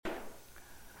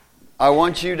I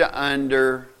want you to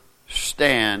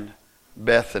understand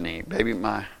Bethany. Baby,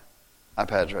 my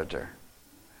iPad's right there.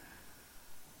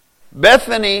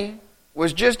 Bethany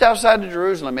was just outside of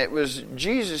Jerusalem. It was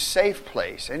Jesus' safe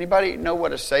place. Anybody know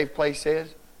what a safe place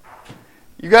is?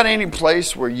 You got any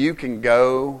place where you can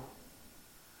go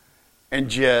and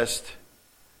just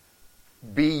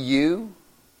be you?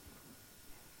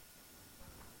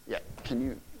 Yeah, can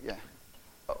you? Yeah.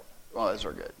 Oh, those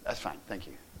are good. That's fine. Thank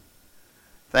you.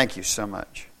 Thank you so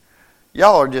much.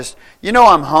 Y'all are just,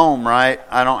 I'm home, right?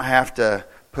 I don't have to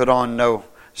put on no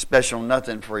special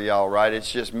nothing for y'all, right? It's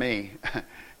just me.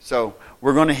 So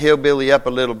we're going to hillbilly up a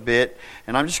little bit,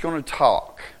 and I'm just going to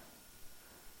talk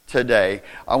today.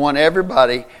 I want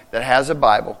everybody that has a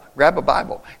Bible, grab a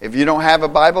Bible. If you don't have a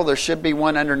Bible, there should be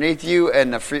one underneath you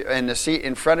and the seat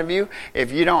in front of you.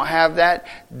 If you don't have that,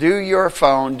 do your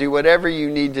phone, do whatever you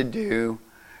need to do.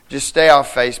 Just stay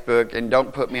off Facebook and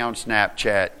don't put me on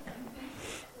Snapchat.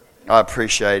 I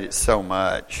appreciate it so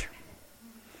much.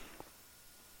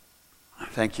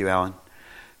 Thank you, Alan.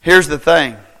 Here's the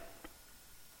thing.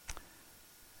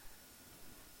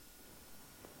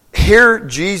 Here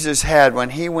Jesus had,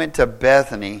 when he went to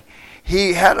Bethany,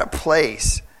 he had a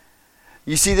place.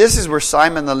 You see, this is where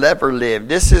Simon the leper lived.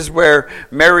 This is where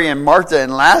Mary and Martha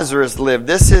and Lazarus lived.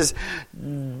 This is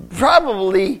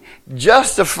probably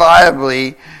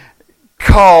justifiably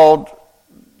called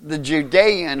the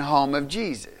Judean home of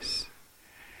Jesus.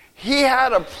 He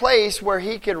had a place where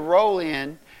he could roll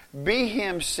in, be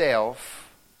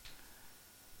himself,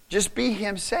 just be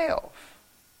himself.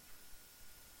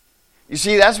 You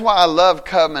see, that's why I love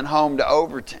coming home to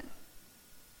Overton.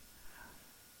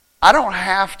 I don't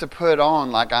have to put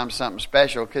on like I'm something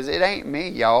special, because it ain't me,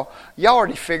 y'all. Y'all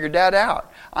already figured that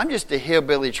out. I'm just a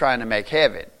hillbilly trying to make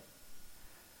heaven.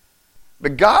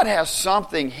 But God has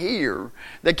something here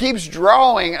that keeps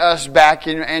drawing us back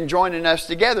and joining us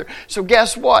together. So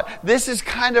guess what? This is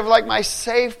kind of like my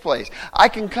safe place. I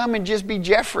can come and just be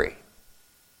Jeffrey.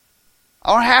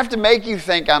 I don't have to make you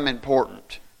think I'm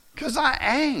important, because I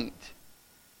ain't.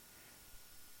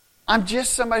 I'm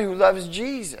just somebody who loves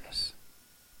Jesus.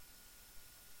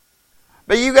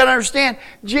 But you got to understand,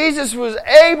 Jesus was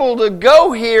able to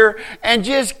go here and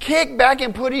just kick back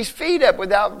and put his feet up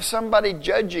without somebody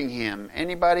judging him.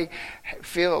 Anybody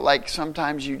feel like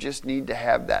sometimes you just need to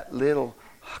have that little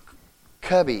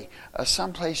cubby of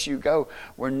someplace you go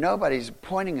where nobody's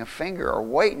pointing a finger or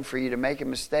waiting for you to make a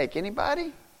mistake?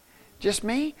 Anybody? Just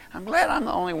me? I'm glad I'm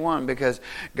the only one, because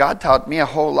God taught me a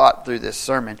whole lot through this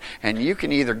sermon. And you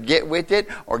can either get with it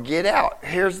or get out.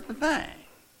 Here's the thing.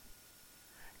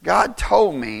 God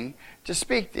told me to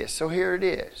speak this, so here it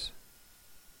is.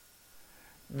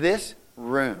 This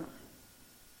room,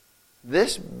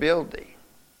 this building,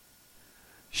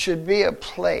 should be a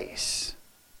place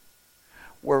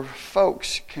where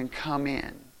folks can come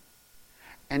in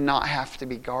and not have to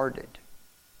be guarded.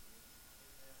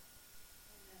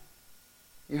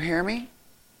 You hear me?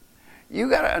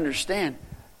 You got to understand,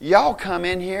 y'all come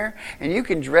in here and you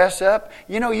can dress up.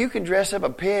 You can dress up a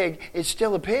pig. It's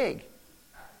still a pig.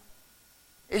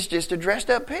 It's just a dressed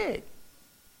up pig.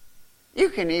 You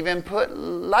can even put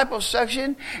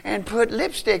liposuction and put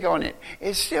lipstick on it.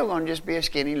 It's still going to just be a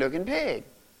skinny looking pig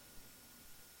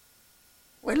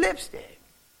with lipstick.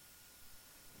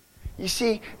 You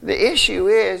see, the issue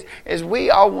is we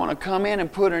all want to come in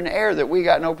and put an air that we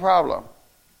got no problem.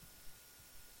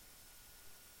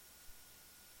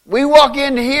 We walk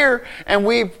into here and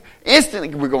we're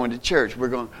going to church. We're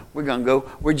going to go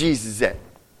where Jesus is at.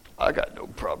 I got no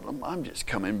problem. I'm just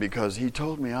coming because he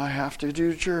told me I have to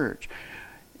do church.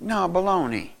 No,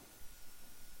 baloney.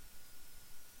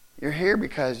 You're here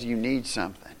because you need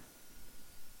something.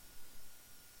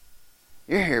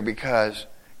 You're here because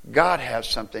God has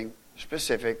something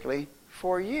specifically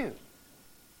for you.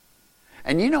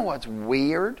 And you know what's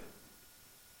weird?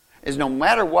 Is no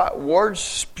matter what words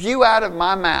spew out of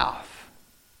my mouth,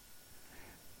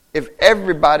 if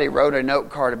everybody wrote a note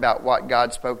card about what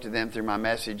God spoke to them through my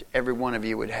message, every one of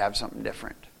you would have something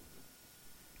different.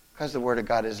 Because the Word of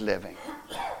God is living.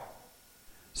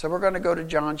 So we're going to go to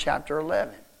John chapter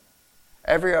 11.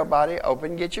 Everybody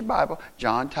open, get your Bible.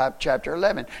 John chapter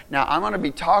 11. Now I'm going to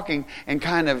be talking and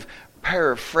kind of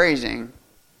paraphrasing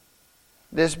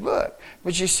this book.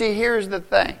 But you see, here's the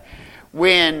thing.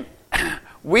 When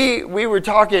we were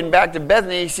talking back to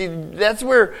Bethany, see, that's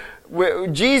where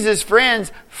Jesus'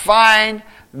 friends find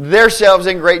themselves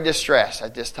in great distress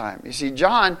at this time. You see,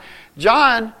 John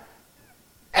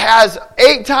has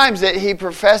 8 times that he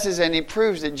professes and he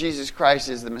proves that Jesus Christ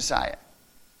is the Messiah.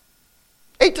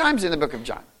 8 times in the book of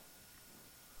John.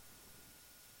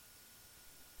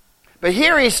 But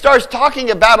here he starts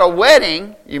talking about a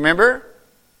wedding. You remember?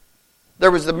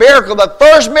 There was the miracle, the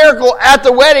first miracle at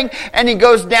the wedding, and he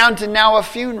goes down to now a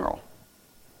funeral.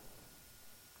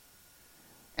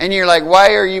 And you're like,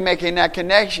 why are you making that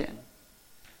connection?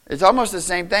 It's almost the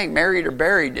same thing. Married or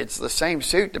buried, it's the same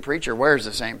suit. The preacher wears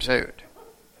the same suit.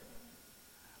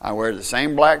 I wear the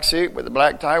same black suit with a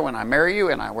black tie when I marry you,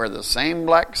 and I wear the same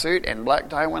black suit and black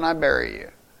tie when I bury you.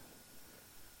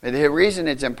 But the reason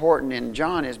it's important in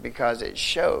John is because it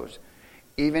shows,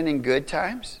 even in good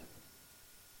times,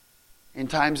 in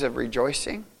times of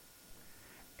rejoicing,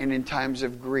 and in times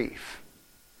of grief,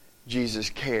 Jesus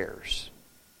cares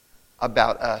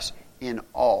about us in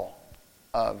all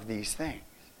of these things.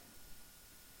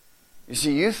 You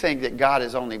see, you think that God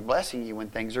is only blessing you when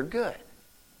things are good.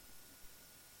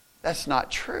 That's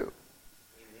not true.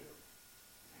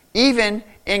 Even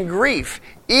in grief,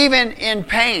 even in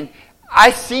pain,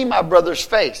 I see my brother's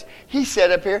face. He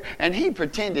sat up here and he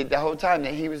pretended the whole time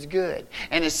that he was good.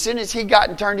 And as soon as he got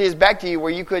and turned his back to you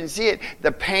where you couldn't see it,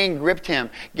 the pain gripped him.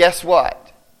 Guess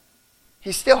what?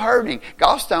 He's still hurting.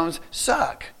 Gallstones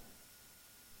suck.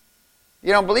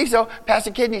 You don't believe so? Pass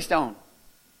a kidney stone.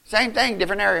 Same thing,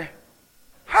 different area.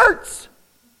 Hurts.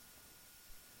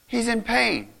 He's in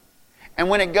pain. And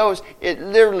when it goes, it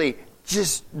literally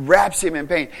just wraps him in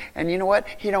pain. And you know what?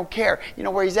 He don't care. You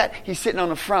know where he's at? He's sitting on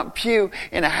the front pew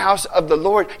in a house of the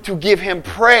Lord to give him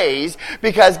praise.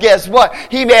 Because guess what?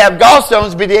 He may have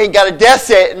gallstones, but he ain't got a death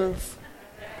sentence.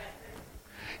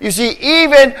 You see,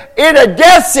 even in a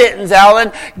death sentence,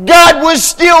 Alan, God was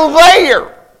still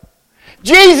there.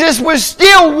 Jesus was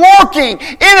still working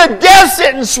in a death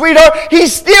sentence, sweetheart.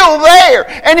 He's still there.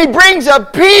 And he brings a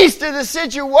peace to the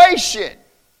situation.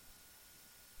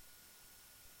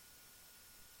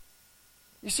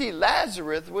 You see,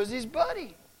 Lazarus was his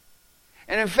buddy.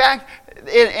 And in fact,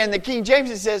 in the King James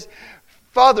it says,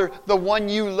 Father, the one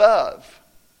you love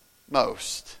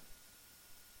most.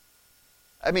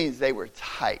 That means they were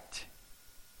tight.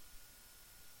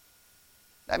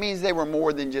 That means they were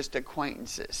more than just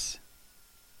acquaintances.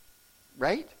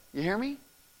 Right? You hear me?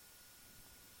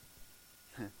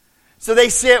 So they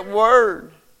sent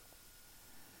word.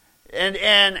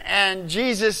 And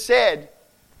Jesus said,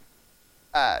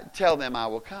 tell them I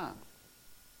will come.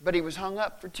 But he was hung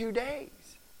up for 2 days.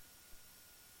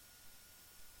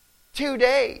 2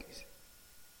 days.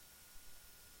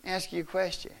 Ask you a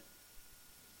question.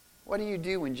 What do you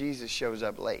do when Jesus shows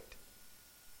up late?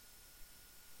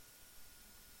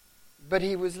 But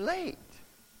he was late.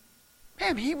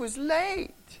 Ma'am, he was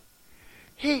late.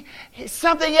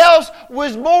 Something else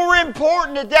was more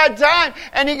important at that time.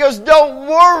 And he goes, don't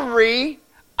worry,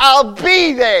 I'll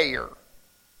be there.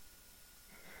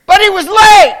 But he was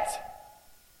late.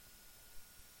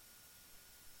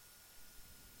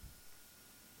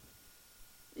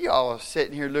 Y'all are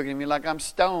sitting here looking at me like I'm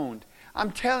stoned.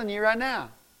 I'm telling you right now.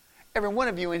 Every one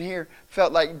of you in here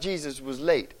felt like Jesus was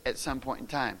late at some point in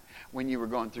time when you were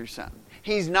going through something.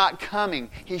 He's not coming.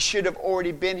 He should have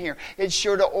already been here. It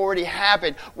should have already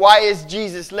happened. Why is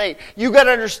Jesus late? You got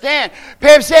to understand.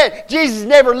 Pam said, Jesus is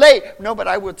never late. No, but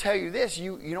I will tell you this.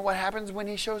 You know what happens when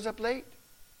he shows up late?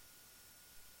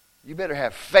 You better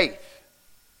have faith.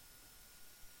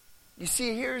 You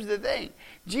see, here's the thing.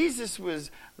 Jesus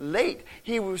was late.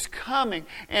 He was coming.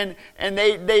 And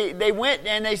they went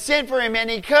and they sent for him and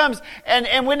he comes.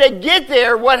 And when they get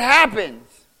there, what happens?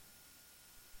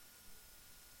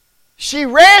 She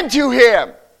ran to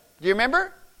him. Do you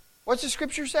remember? What's the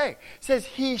scripture say? It says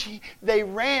they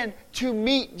ran to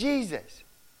meet Jesus.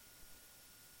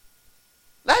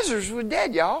 Lazarus was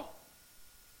dead, y'all.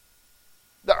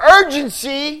 The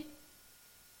urgency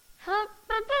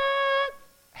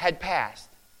had passed.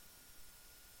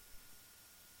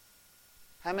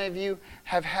 How many of you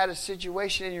have had a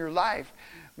situation in your life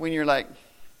when you're like,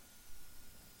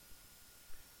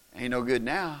 ain't no good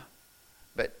now?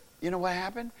 But you know what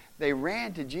happened? They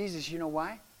ran to Jesus. You know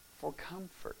why? For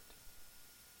comfort.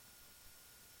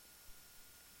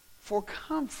 For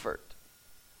comfort.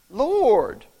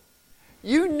 Lord,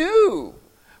 you knew.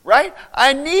 Right?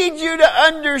 I need you to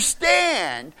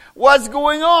understand what's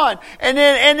going on. And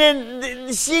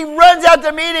then she runs out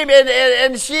to meet him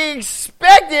and she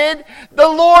expected the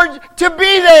Lord to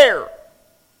be there.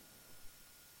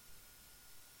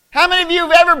 How many of you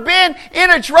have ever been in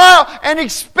a trial and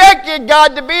expected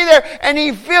God to be there and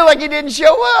you feel like he didn't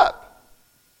show up?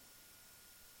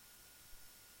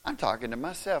 I'm talking to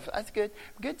myself. That's good.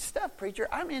 Good stuff, preacher.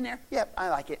 I'm in there. Yep, I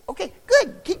like it. Okay,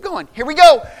 good. Keep going. Here we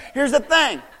go. Here's the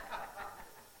thing.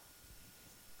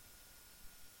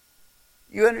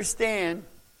 You understand,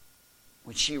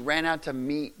 when she ran out to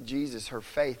meet Jesus, her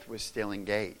faith was still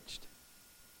engaged.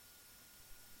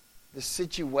 the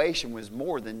situation was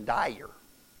more than dire.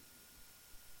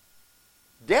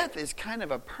 Death is kind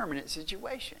of a permanent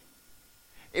situation.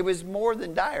 It was more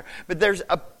than dire. But there's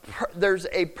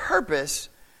a purpose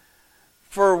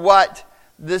for what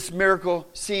this miracle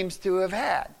seems to have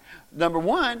had. Number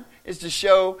one is to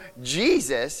show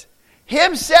Jesus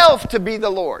himself to be the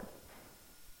Lord.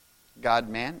 God,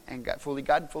 man, and fully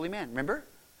God, fully man. Remember?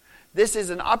 This is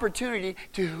an opportunity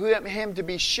to him to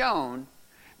be shown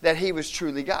that he was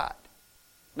truly God.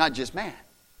 Not just man.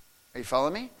 Are you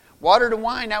following me? Water to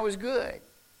wine, that was good.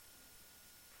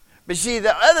 But see,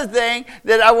 the other thing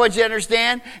that I want you to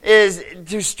understand is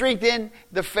to strengthen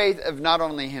the faith of not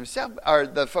only himself, or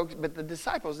the folks, but the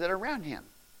disciples that are around him.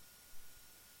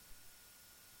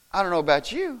 I don't know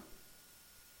about you.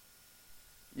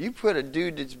 You put a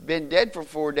dude that's been dead for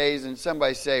 4 days and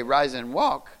somebody say, rise and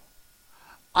walk.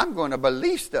 I'm going to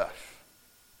believe stuff.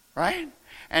 Right?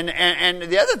 And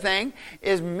the other thing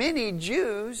is many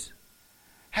Jews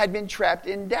had been trapped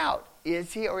in doubt.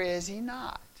 Is he or is he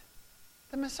not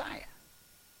the Messiah?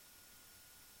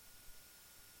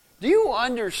 Do you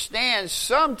understand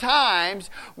sometimes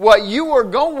what you are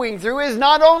going through is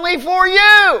not only for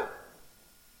you?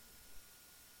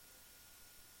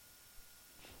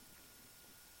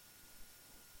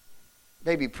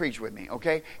 Baby, preach with me,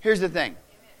 okay? Here's the thing.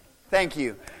 Thank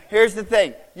you. Here's the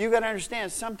thing. You got to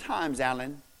understand sometimes,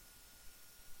 Alan,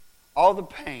 all the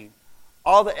pain,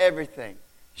 all the everything,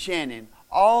 Shannon,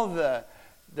 all the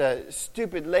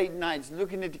stupid late nights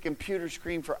looking at the computer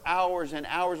screen for hours and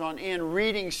hours on end,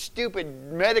 reading stupid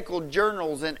medical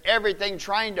journals and everything,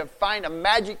 trying to find a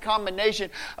magic combination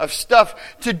of stuff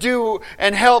to do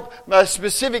and help a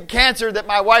specific cancer that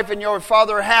my wife and your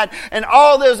father had, and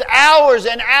all those hours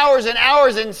and hours and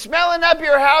hours, and smelling up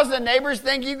your house. The neighbors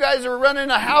think you guys are running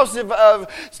a house of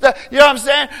stuff. You know what I'm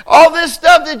saying? All this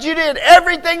stuff that you did,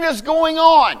 everything that's going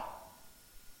on.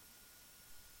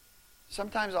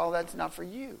 Sometimes all that's not for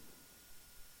you.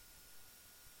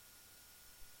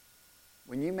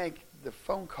 When you make the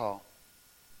phone call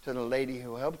to the lady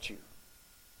who helped you,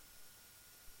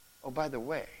 oh, by the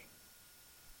way,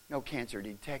 no cancer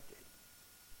detected.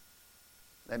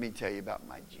 Let me tell you about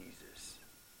my Jesus.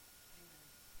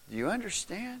 Do you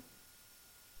understand?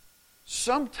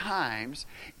 Sometimes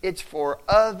it's for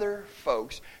other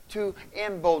folks to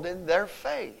embolden their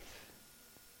faith.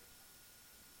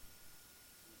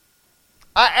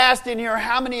 I asked in here,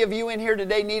 how many of you in here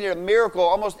today needed a miracle?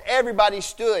 Almost everybody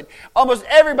stood. Almost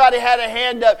everybody had a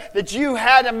hand up that you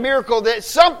had a miracle, that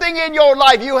something in your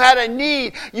life, you had a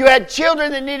need. You had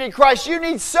children that needed Christ. You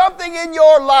need something in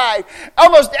your life.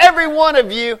 Almost every one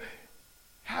of you.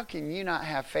 How can you not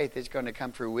have faith that's going to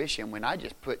come fruition when I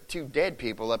just put 2 dead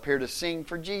people up here to sing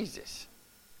for Jesus?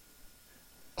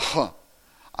 I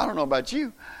don't know about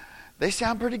you. They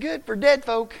sound pretty good for dead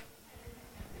folk.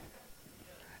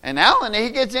 And Alan,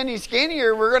 he gets any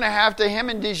skinnier, we're going to have to, him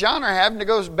and Dijon are having to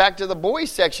go back to the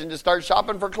boys section to start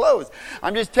shopping for clothes.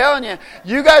 I'm just telling you,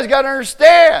 you guys got to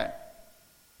understand.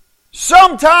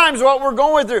 Sometimes what we're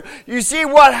going through, you see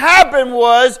what happened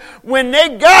was, when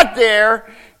they got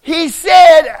there, he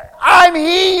said, I'm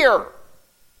here.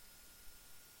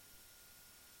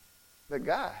 But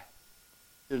God,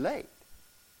 you're late.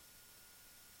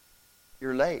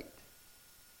 You're late.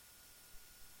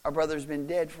 Our brother's been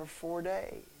dead for 4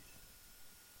 days.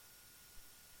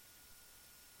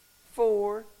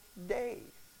 4 days.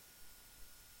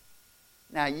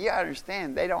 Now, you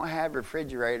understand, they don't have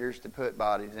refrigerators to put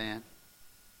bodies in.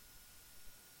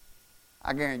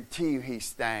 I guarantee you he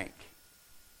stank.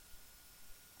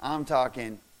 I'm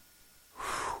talking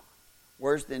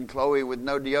worse than Chloe with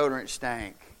no deodorant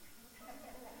stank.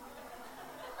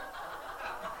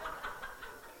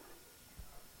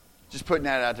 Just putting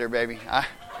that out there, baby. I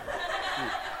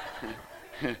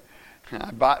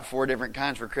bought 4 different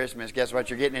kinds for Christmas. Guess what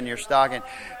you're getting in your stocking?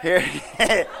 Here.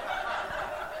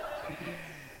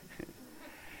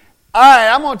 All right,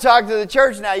 I'm going to talk to the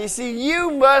church now. You see,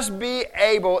 you must be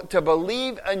able to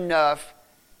believe enough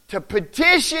to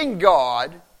petition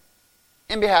God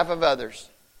in behalf of others.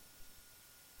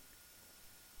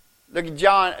 Look at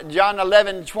John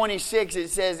 11:26. It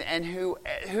says, and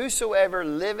whosoever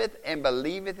liveth and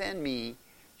believeth in me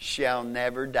shall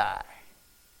never die.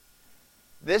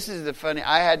 This is the funny,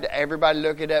 I had everybody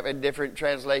look it up in different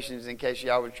translations in case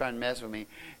y'all were trying to mess with me.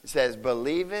 It says,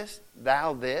 believest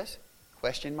thou this? ?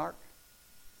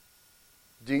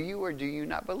 Do you or do you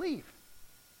not believe?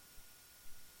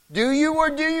 Do you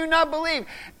or do you not believe?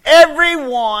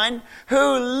 Everyone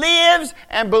who lives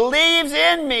and believes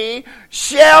in me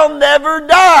shall never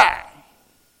die.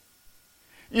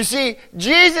 You see,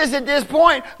 Jesus at this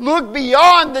point looked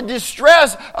beyond the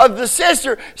distress of the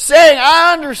sister, saying,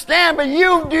 I understand, but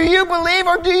do you believe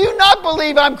or do you not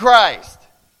believe I'm Christ?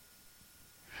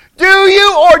 Do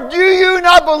you or do you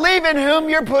not believe in whom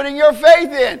you're putting your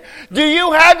faith in? Do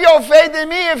you have your faith in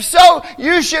me? If so,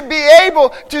 you should be able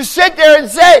to sit there and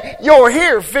say, you're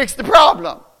here, fix the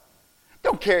problem.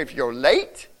 Don't care if you're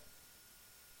late.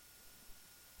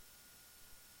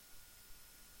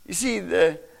 You see,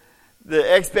 the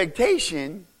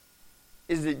expectation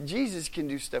is that Jesus can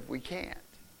do stuff we can't.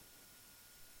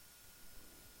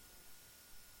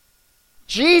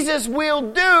 Jesus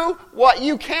will do what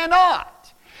you cannot.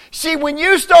 See, when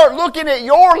you start looking at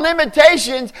your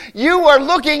limitations, you are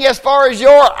looking as far as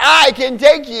your eye can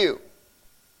take you.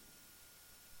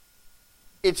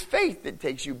 It's faith that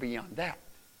takes you beyond that,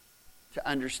 to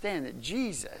understand that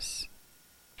Jesus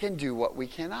can do what we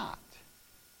cannot.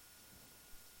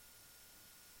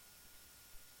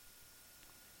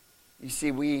 You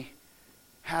see, we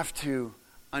have to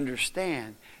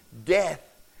understand death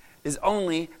is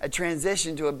only a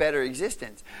transition to a better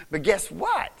existence. But guess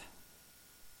what?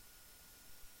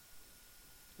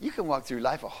 You can walk through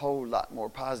life a whole lot more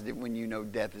positive when you know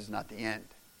death is not the end.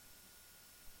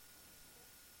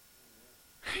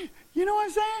 You know what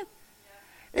I'm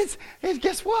saying? It's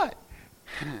guess what?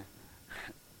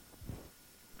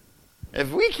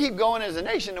 If we keep going as a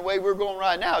nation the way we're going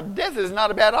right now, death is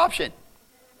not a bad option.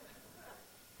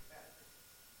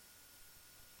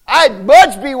 I'd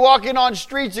much be walking on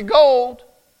streets of gold.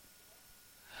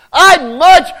 I'd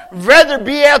much rather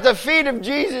be at the feet of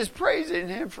Jesus praising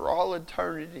Him for all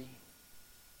eternity.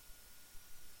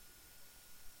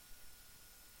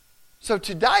 So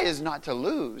to die is not to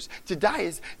lose. To die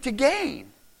is to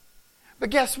gain. But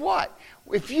guess what?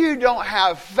 If you don't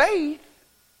have faith,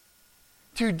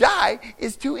 to die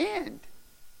is to end.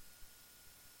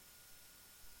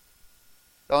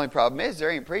 The only problem is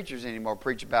there ain't preachers anymore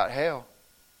preach about hell.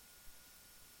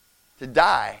 To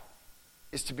die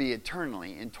is to be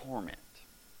eternally in torment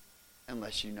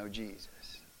unless you know Jesus.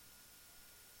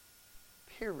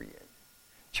 Period.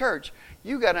 Church,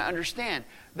 you got to understand,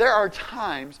 there are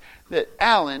times that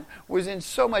Alan was in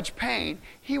so much pain,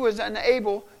 he was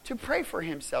unable to pray for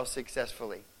himself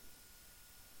successfully.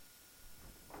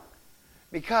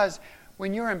 Because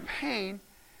when you're in pain,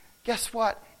 guess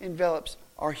what envelops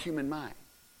our human mind?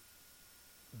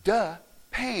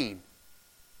 Pain.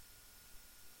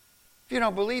 If you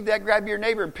don't believe that, grab your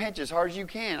neighbor and pinch as hard as you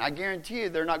can. I guarantee you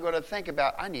they're not going to think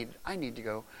about, I need to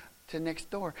go to next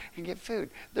door and get food.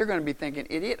 They're going to be thinking,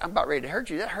 idiot, I'm about ready to hurt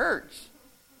you. That hurts.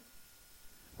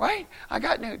 Right? I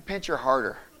got news. Pinch her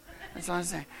harder. That's all I'm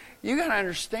saying. You got to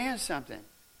understand something.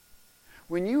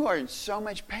 When you are in so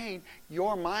much pain,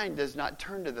 your mind does not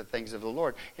turn to the things of the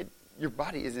Lord. Your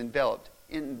body is enveloped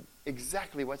in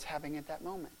exactly what's happening at that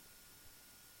moment.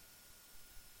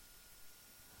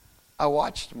 I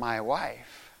watched my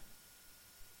wife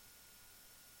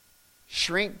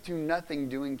shrink to nothing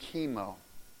doing chemo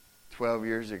 12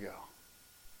 years ago.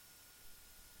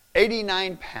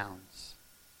 89 pounds.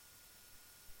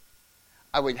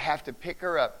 I would have to pick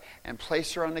her up and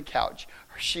place her on the couch.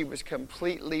 She was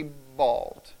completely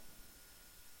bald.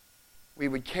 We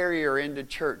would carry her into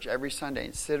church every Sunday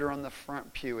and sit her on the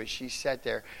front pew as she sat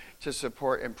there to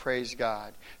support and praise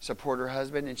God. Support her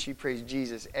husband, and she praised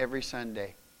Jesus every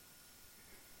Sunday.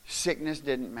 Sickness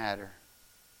didn't matter.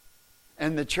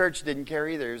 And the church didn't care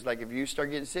either. It was like, if you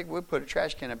start getting sick, we'll put a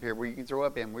trash can up here where you can throw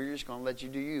up in. We're just going to let you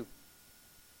do you.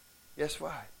 Guess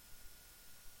what?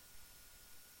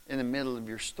 In the middle of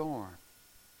your storm,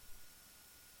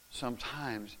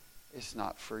 sometimes it's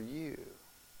not for you.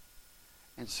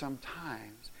 And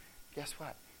sometimes, guess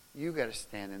what? You got to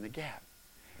stand in the gap.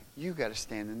 You got to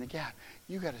stand in the gap.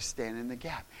 You got to stand in the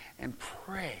gap and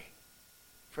pray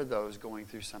for those going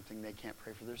through something they can't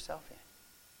pray for themselves in.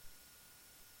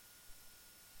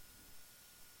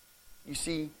 You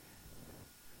see,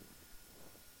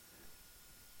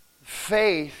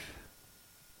 faith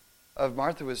of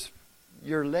Martha was,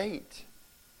 you're late.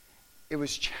 It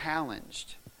was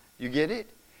challenged. You get it?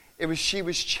 She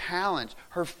was challenged.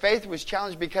 Her faith was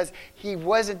challenged because he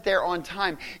wasn't there on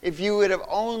time. If you would have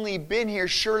only been here,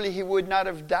 surely he would not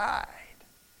have died.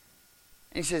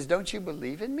 And he says, don't you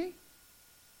believe in me?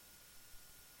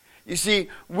 You see,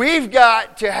 we've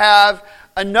got to have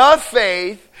enough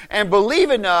faith and believe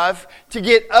enough to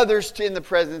get others in the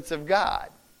presence of God.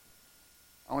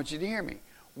 I want you to hear me.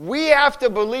 We have to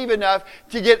believe enough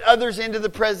to get others into the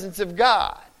presence of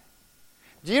God.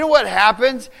 Do you know what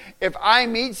happens if I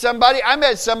meet somebody? I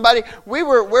met somebody. We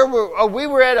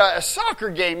were at a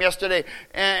soccer game yesterday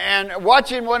and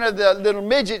watching one of the little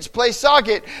midgets play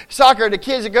soccer. The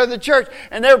kids that go to the church,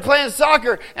 and they were playing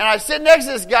soccer. And I sit next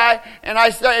to this guy, and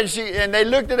they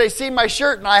looked and they seen my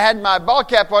shirt, and I had my ball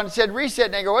cap on and said reset.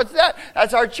 And they go, "What's that?"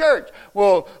 "That's our church."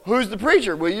 "Well, who's the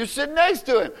preacher?" "Well, you sit next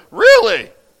to him."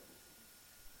 "Really?"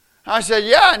 I said,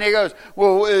 "Yeah." And he goes,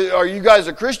 "Well, are you guys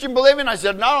a Christian believing?" I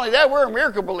said, "Not only that, we're a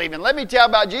miracle believing. Let me tell you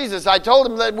about Jesus." I told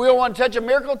him that we don't want to touch a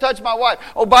miracle, touch my wife.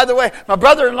 "Oh, by the way, my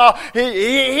brother-in-law,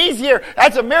 he's here.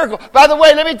 That's a miracle. By the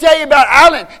way, let me tell you about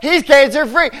Alan. He's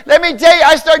cancer-free. Let me tell you,"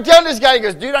 I started telling this guy, he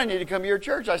goes, "Dude, I need to come to your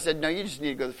church." I said, "No, you just need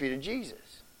to go to the feet of Jesus.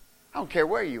 I don't care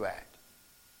where you at."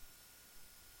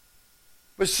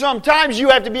 But sometimes you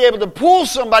have to be able to pull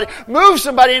somebody, move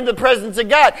somebody into the presence of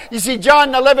God. You see,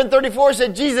 John 11:34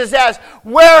 said, Jesus asked,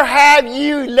 "Where have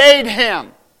you laid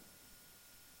him?"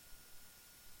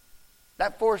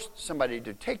 That forced somebody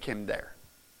to take him there.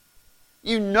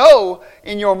 You know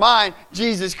in your mind,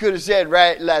 Jesus could have said,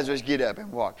 "Right, Lazarus, get up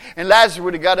and walk." And Lazarus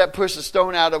would have got up, pushed the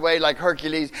stone out of the way like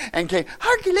Hercules, and came,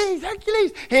 "Hercules,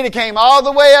 Hercules." He'd have came all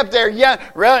the way up there. "Yeah,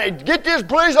 get this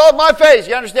please off my face."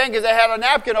 You understand? Because they had a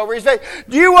napkin over his face.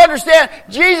 Do you understand?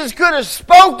 Jesus could have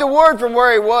spoke the word from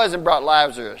where he was and brought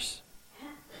Lazarus.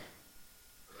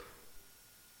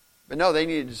 But no, they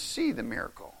needed to see the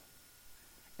miracle.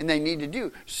 And they need to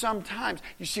do. Sometimes,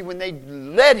 you see, when they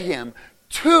led him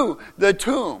to the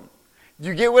tomb.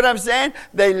 You get what I'm saying?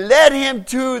 They led him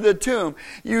to the tomb.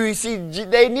 You see,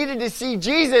 they needed to see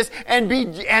Jesus and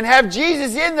have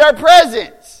Jesus in their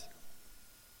presence.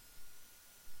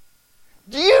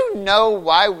 Do you know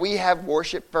why we have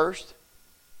worship first?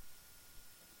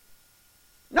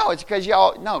 No, it's because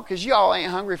y'all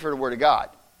ain't hungry for the Word of God.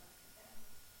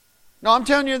 No, I'm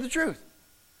telling you the truth.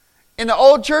 In the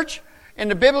old church, in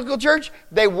the biblical church,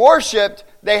 they worshipped,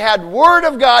 they had Word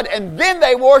of God, and then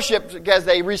they worshipped because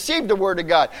they received the Word of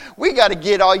God. We got to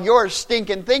get all your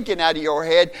stinking thinking out of your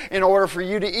head in order for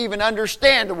you to even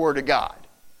understand the Word of God.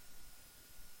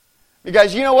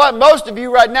 Because you know what? Most of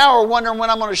you right now are wondering when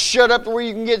I'm going to shut up where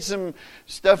you can get some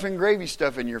stuff and gravy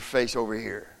stuff in your face over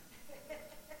here.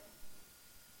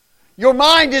 Your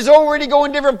mind is already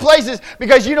going different places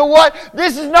because you know what?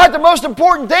 This is not the most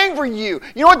important thing for you.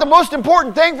 You know what the most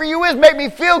important thing for you is? Make me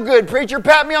feel good, preacher.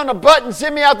 Pat me on the butt and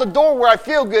send me out the door where I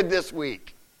feel good this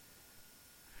week.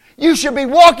 You should be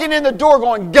walking in the door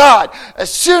going, "God,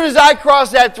 as soon as I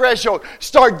cross that threshold,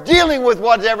 start dealing with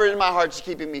whatever in my heart is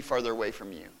keeping me further away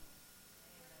from you."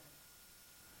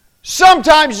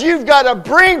 Sometimes you've got to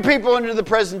bring people into the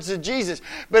presence of Jesus.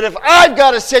 But if I've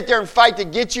got to sit there and fight to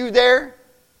get you there,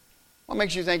 what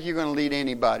makes you think you're going to lead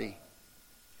anybody?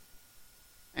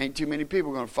 Ain't too many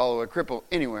people going to follow a cripple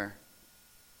anywhere.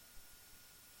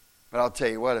 But I'll tell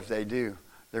you what, if they do,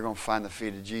 they're going to find the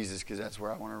feet of Jesus because that's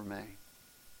where I want to remain.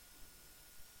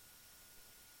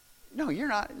 No, you're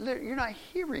not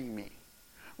hearing me.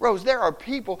 Rose, there are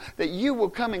people that you will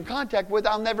come in contact with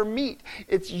I'll never meet.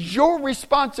 It's your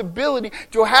responsibility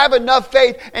to have enough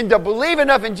faith and to believe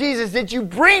enough in Jesus that you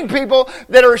bring people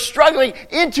that are struggling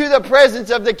into the presence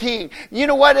of the King. You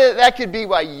know what? That could be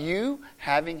by you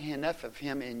having enough of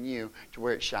Him in you to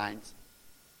where it shines.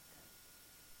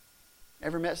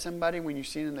 Ever met somebody when you've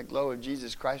seen in the glow of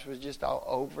Jesus Christ was just all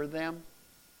over them?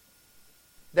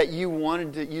 That you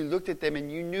looked at them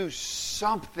and you knew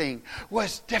something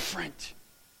was different.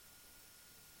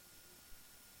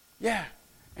 Yeah,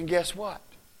 and guess what?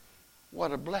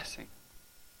 What a blessing.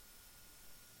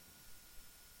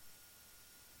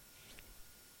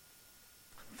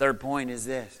 Third point is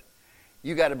this.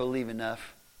 You got to believe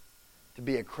enough to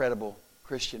be a credible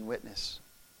Christian witness.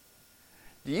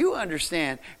 Do you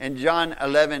understand? In John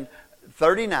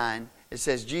 11:39, it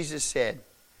says, Jesus said,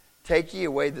 "Take ye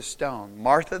away the stone."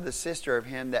 Martha, the sister of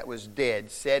him that was dead,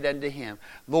 said unto him,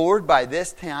 "Lord, by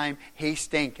this time he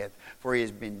stinketh, for he has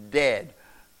been dead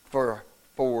for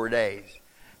 4 days."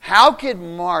 How could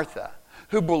Martha,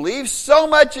 who believed so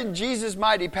much in Jesus'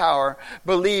 mighty power,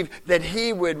 believe that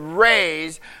he would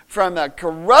raise from a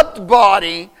corrupt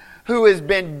body who has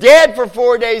been dead for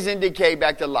 4 days in decay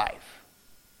back to life?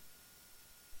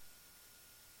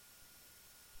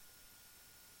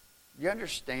 You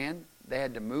understand? They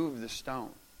had to move the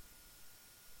stone.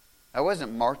 That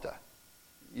wasn't Martha.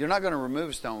 You're not going to remove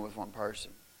a stone with one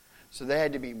person. So there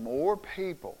had to be more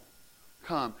people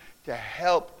come to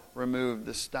help remove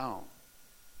the stone.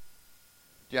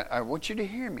 I want you to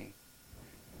hear me.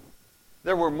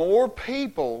 There were more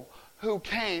people who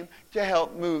came to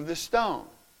help move the stone.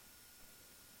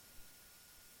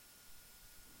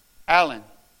 Alan,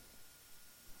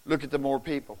 look at the more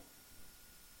people.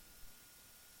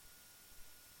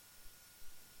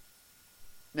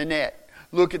 Nanette,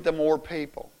 look at the more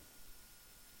people.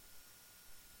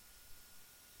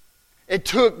 It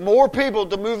took more people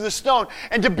to move the stone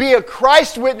and to be a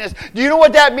Christ witness. Do you know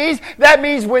what that means? That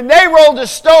means when they rolled a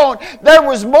stone, there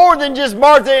was more than just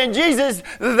Martha and Jesus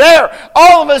there.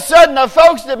 All of a sudden, the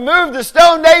folks that moved the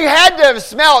stone, they had to have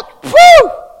smelled,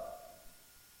 whew!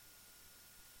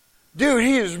 Dude,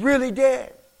 he is really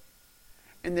dead.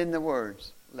 And then the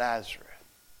words, Lazarus,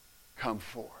 come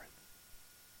forth.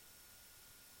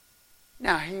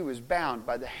 Now he was bound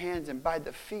by the hands and by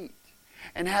the feet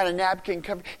and had a napkin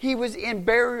covered. He was in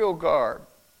burial garb.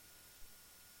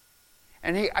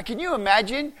 And can you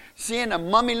imagine seeing a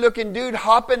mummy-looking dude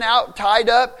hopping out, tied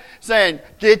up, saying,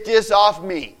 get this off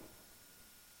me?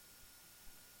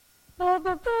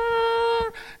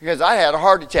 Because I had a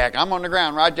heart attack. I'm on the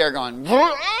ground right there going,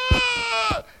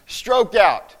 stroked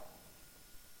out.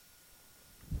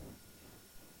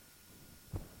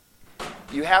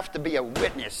 You have to be a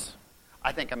witness.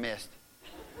 I think I missed.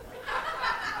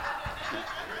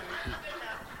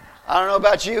 I don't know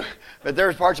about you, but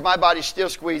there's parts of my body still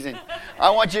squeezing. I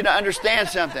want you to understand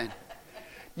something.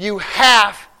 You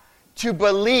have to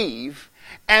believe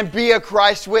and be a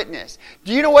Christ witness.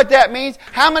 Do you know what that means?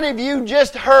 How many of you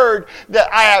just heard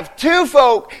that I have two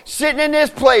folk sitting in this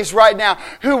place right now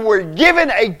who were given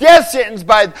a death sentence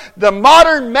by the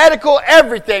modern medical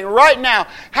everything right now?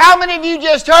 How many of you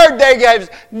just heard they gave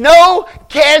no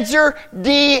cancer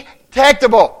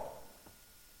detectable?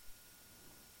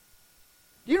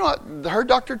 You know what her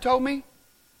doctor told me?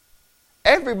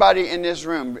 Everybody in this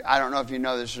room, I don't know if you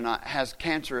know this or not, has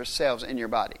cancerous cells in your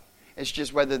body. It's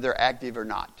just whether they're active or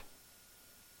not.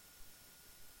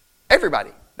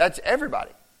 Everybody. That's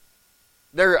everybody.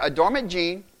 They're a dormant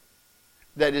gene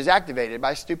that is activated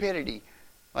by stupidity,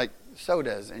 like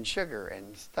sodas and sugar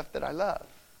and stuff that I love.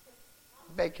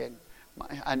 Bacon.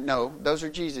 I know, those are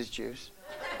Jesus juice.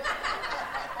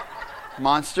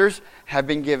 Monsters have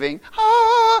been giving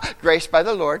grace by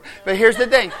the Lord. But here's the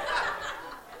thing.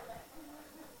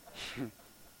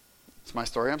 It's my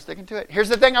story. I'm sticking to it. Here's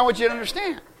the thing I want you to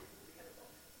understand.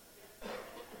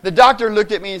 The doctor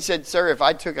looked at me and said, sir, if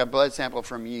I took a blood sample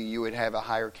from you, you would have a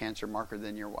higher cancer marker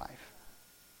than your wife.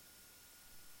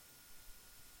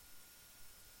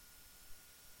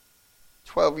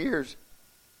 "12 years.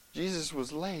 Jesus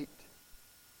was late.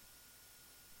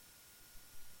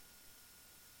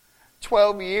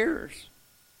 12 years.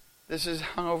 This is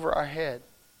hung over our head.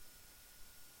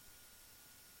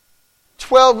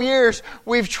 12 years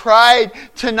we've tried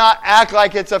to not act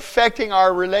like it's affecting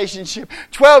our relationship.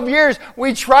 12 years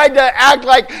we tried to act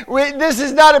like this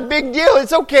is not a big deal.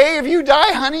 It's okay if you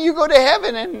die, honey, you go to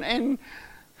heaven. And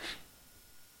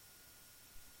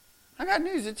I got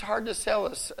news. It's hard to sell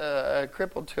a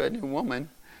cripple to a new woman.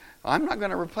 I'm not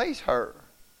going to replace her.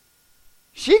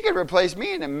 She could replace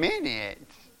me in a minute.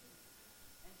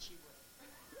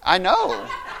 I know.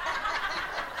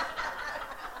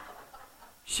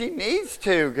 She needs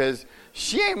to, because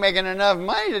she ain't making enough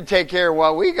money to take care of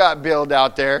what we got billed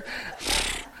out there.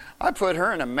 I put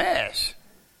her in a mess.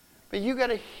 But you got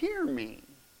to hear me.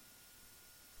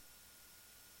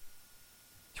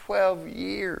 12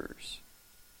 years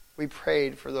we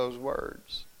prayed for those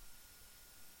words.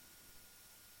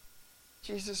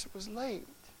 Jesus was late.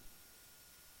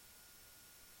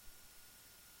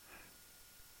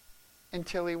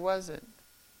 Until he wasn't.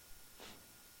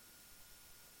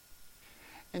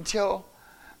 Until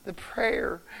the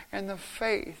prayer and the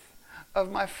faith of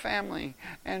my family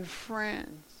and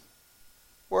friends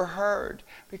were heard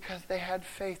because they had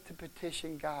faith to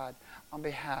petition God on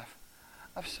behalf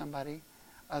of somebody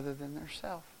other than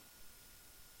themselves.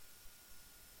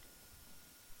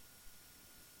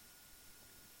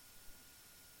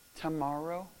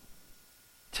 Tomorrow,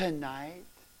 tonight,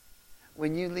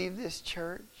 when you leave this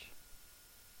church,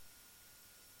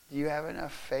 do you have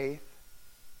enough faith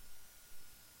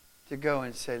to go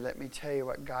and say, let me tell you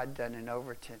what God done in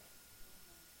Overton?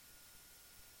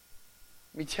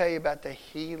 Let me tell you about the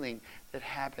healing that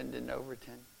happened in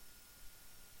Overton.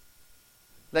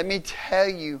 Let me tell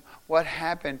you what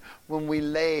happened when we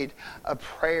laid a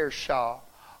prayer shawl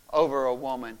over a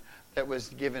woman that was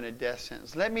given a death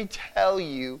sentence. Let me tell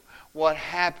you what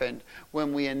happened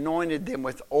when we anointed them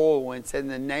with oil and said, in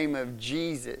the name of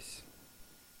Jesus.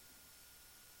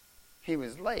 He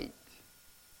was late.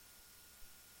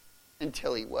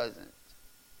 Until he wasn't.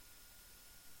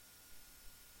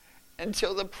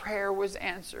 Until the prayer was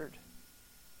answered.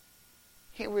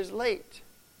 He was late.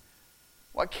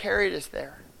 What carried us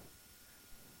there?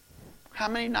 How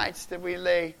many nights did we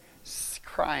lay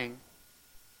crying?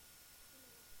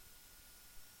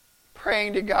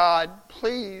 Praying to God,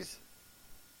 please.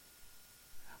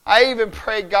 I even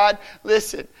prayed, God,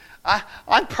 listen,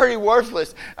 I'm pretty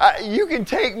worthless. You can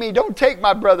take me. Don't take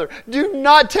my brother. Do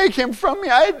not take him from me.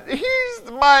 I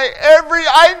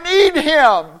need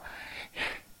him.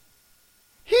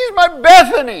 He's my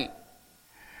Bethany.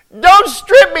 Don't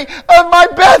strip me of my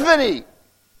Bethany.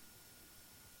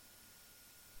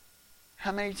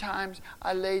 How many times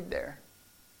I laid there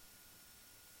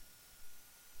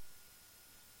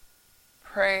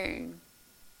praying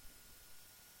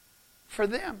for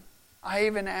them. I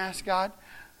even asked God,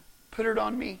 put it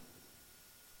on me.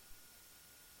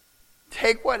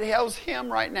 Take what ails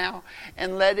him right now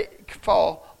and let it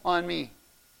fall on me.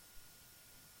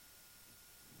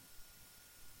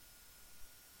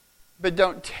 But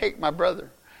don't take my brother.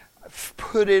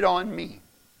 Put it on me.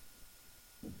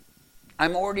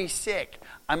 I'm already sick.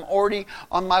 I'm already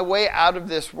on my way out of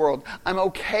this world. I'm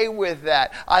okay with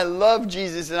that. I love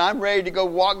Jesus and I'm ready to go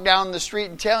walk down the street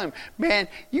and tell him, man,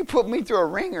 you put me through a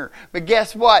ringer. But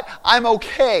guess what? I'm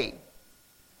okay.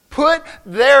 Put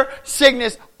their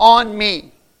sickness on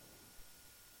me.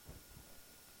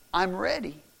 I'm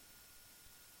ready.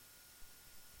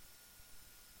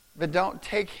 But don't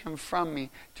take him from me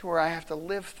to where I have to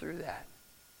live through that.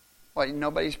 What?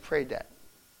 Nobody's prayed that.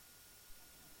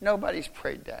 Nobody's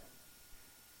prayed that.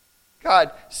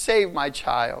 God, save my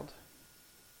child.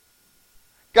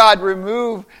 God,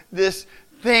 remove this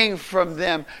thing from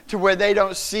them to where they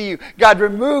don't see you. God,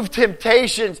 remove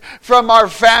temptations from our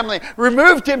family.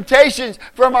 Remove temptations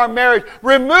from our marriage.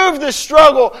 Remove the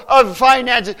struggle of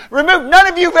finances. None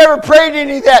of you have ever prayed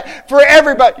any of that for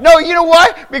everybody. No, you know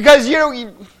why? Because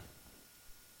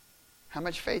how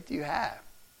much faith do you have?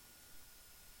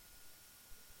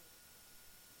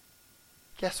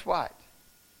 Guess what?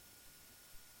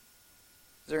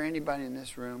 Is there anybody in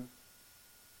this room?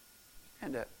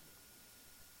 Stand up.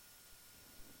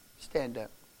 Stand up.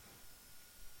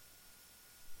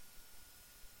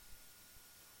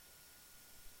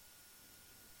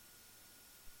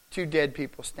 Two dead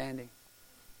people standing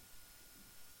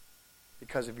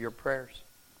because of your prayers.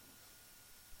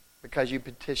 Because you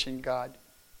petitioned God.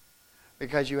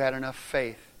 Because you had enough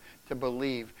faith to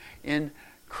believe in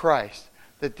Christ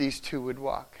that these two would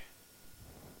walk.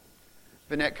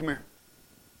 Vanette, come here.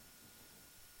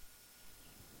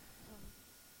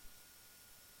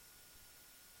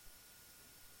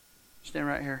 Stand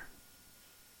right here.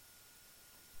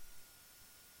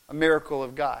 A miracle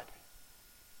of God.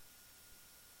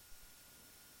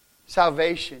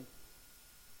 Salvation.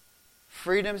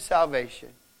 Freedom, salvation.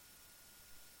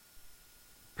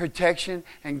 Protection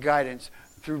and guidance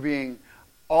through being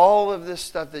all of this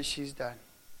stuff that she's done.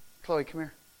 Chloe, come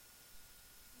here.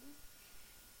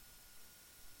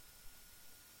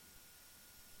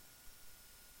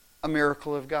 A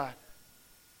miracle of God.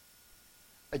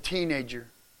 A teenager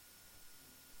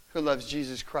who loves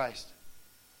Jesus Christ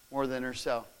more than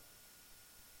herself.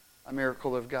 A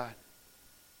miracle of God.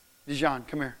 Dijon,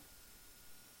 come here.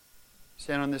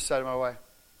 Stand on this side of my wife.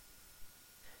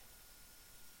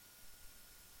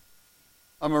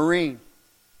 A Marine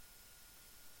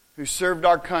who served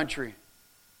our country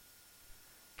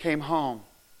came home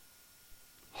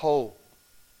whole.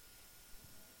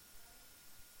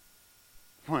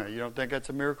 Well, you don't think that's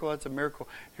a miracle? That's a miracle.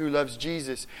 Who loves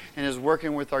Jesus and is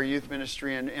working with our youth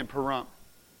ministry in Pahrump.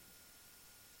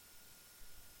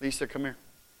 Lisa, come here.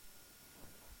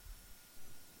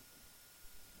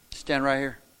 Stand right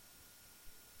here.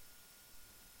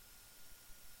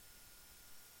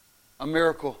 A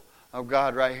miracle of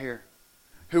God right here.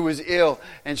 Who was ill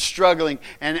and struggling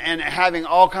and having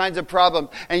all kinds of problems.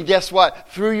 And guess what?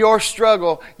 Through your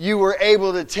struggle, you were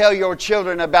able to tell your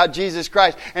children about Jesus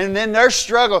Christ. And then their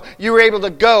struggle, you were able to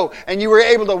go and you were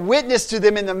able to witness to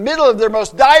them in the middle of their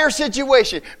most dire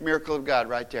situation. Miracle of God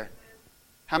right there.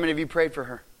 How many of you prayed for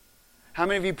her? How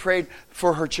many of you prayed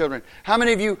for her children? How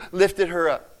many of you lifted her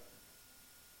up?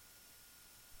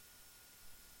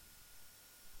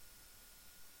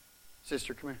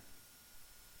 Sister, come here.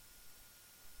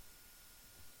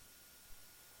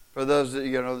 For those that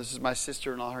you know, this is my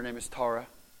sister-in-law. Her name is Tara.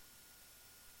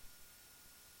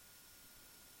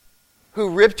 Who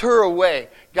ripped her away.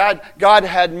 God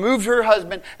had moved her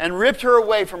husband and ripped her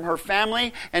away from her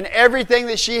family and everything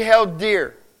that she held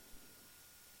dear.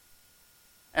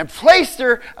 And placed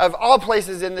her, of all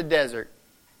places, in the desert.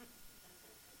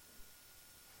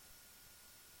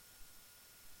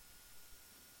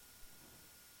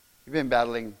 You've been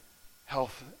battling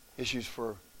health issues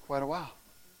for quite a while.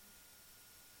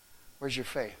 Where's your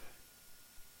faith?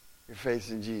 Your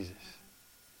faith's in Jesus.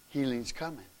 Healing's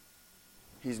coming.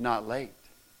 He's not late.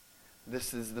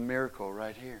 This is the miracle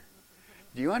right here.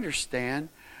 Do you understand?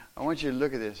 I want you to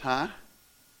look at this, huh?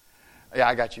 Yeah,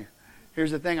 I got you.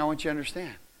 Here's the thing I want you to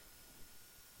understand.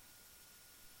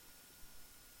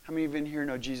 How many of you in here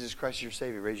know Jesus Christ is your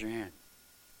Savior? Raise your hand.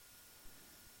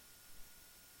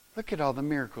 Look at all the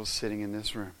miracles sitting in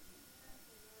this room.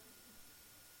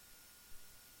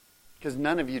 Because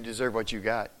none of you deserve what you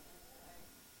got.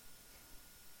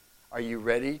 Are you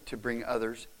ready to bring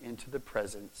others into the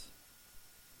presence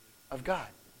of God?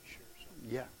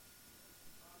 Yeah.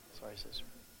 Sorry, sister.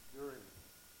 During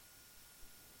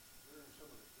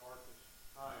some of the darkest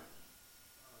times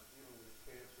dealing with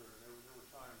cancer, there were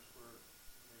times where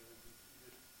you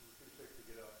were too sick to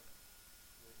get up.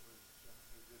 It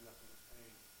did nothing but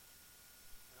pain.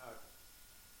 And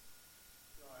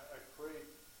I prayed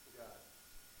to God,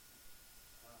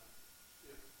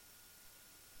 if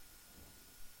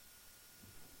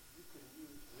you can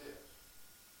use this,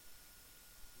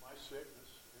 my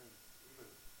sickness, and even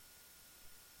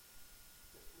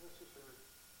if necessary,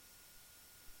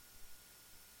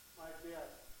 my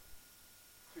death,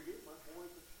 to get my boy's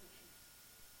attention,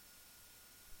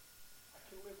 I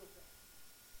can live with that.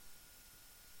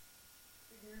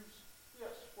 He used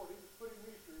this, what he was putting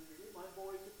me through, to get my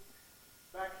boys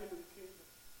back into the kingdom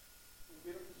and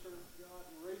get them to serve God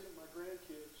and raising my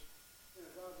grandkids in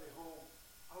a godly home.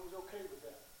 I was okay with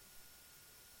that.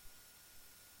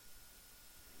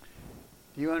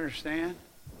 Do you understand?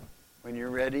 When you're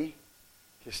ready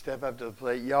to step up to the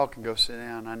plate, y'all can go sit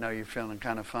down. I know you're feeling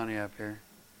kind of funny up here.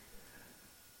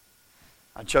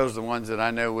 I chose the ones that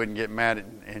I know wouldn't get mad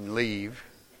and leave.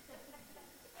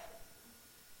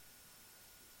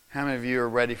 How many of you are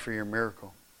ready for your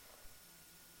miracle?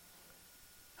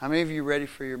 How many of you are ready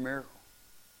for your miracle?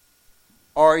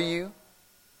 Are you?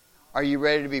 Are you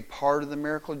ready to be part of the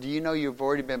miracle? Do you know you've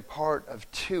already been part of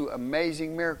 2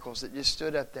 amazing miracles that just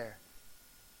stood up there?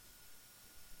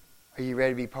 Are you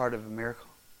ready to be part of a miracle?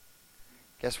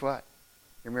 Guess what?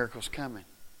 Your miracle's coming.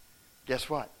 Guess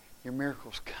what? Your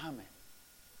miracle's coming.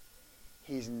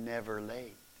 He's never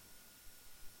late.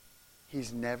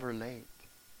 He's never late.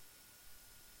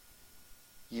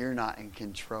 You're not in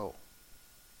control.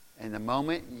 And the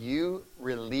moment you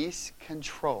release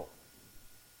control,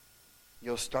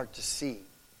 you'll start to see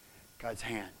God's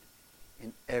hand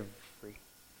in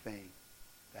everything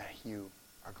that you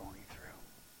are going through.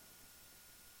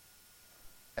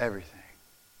 Everything.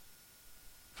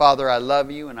 Father, I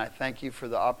love you and I thank you for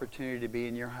the opportunity to be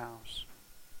in your house.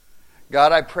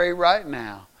 God, I pray right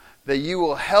now that you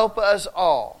will help us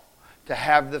all to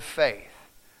have the faith,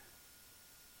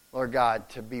 Lord God,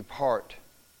 to be part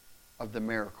of the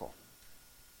miracle.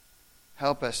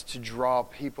 Help us to draw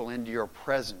people into your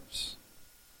presence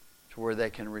to where they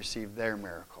can receive their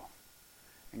miracle.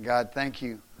 And God, thank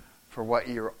you for what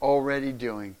you're already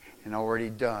doing and already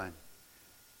done.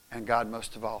 And God,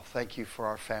 most of all, thank you for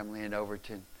our family in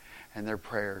Overton and their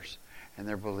prayers and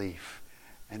their belief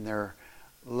and their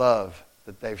love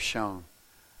that they've shown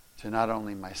to not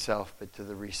only myself but to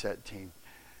the Reset team.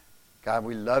 God,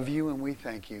 we love you and we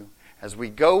thank you. As we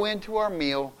go into our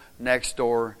meal next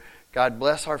door, God,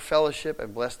 bless our fellowship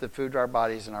and bless the food to our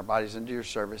bodies and our bodies into your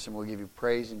service. And we'll give you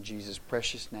praise in Jesus'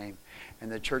 precious name.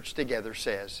 And the church together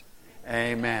says,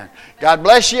 amen. God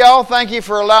bless you all. Thank you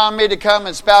for allowing me to come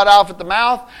and spout off at the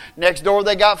mouth. Next door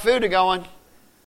they got food going.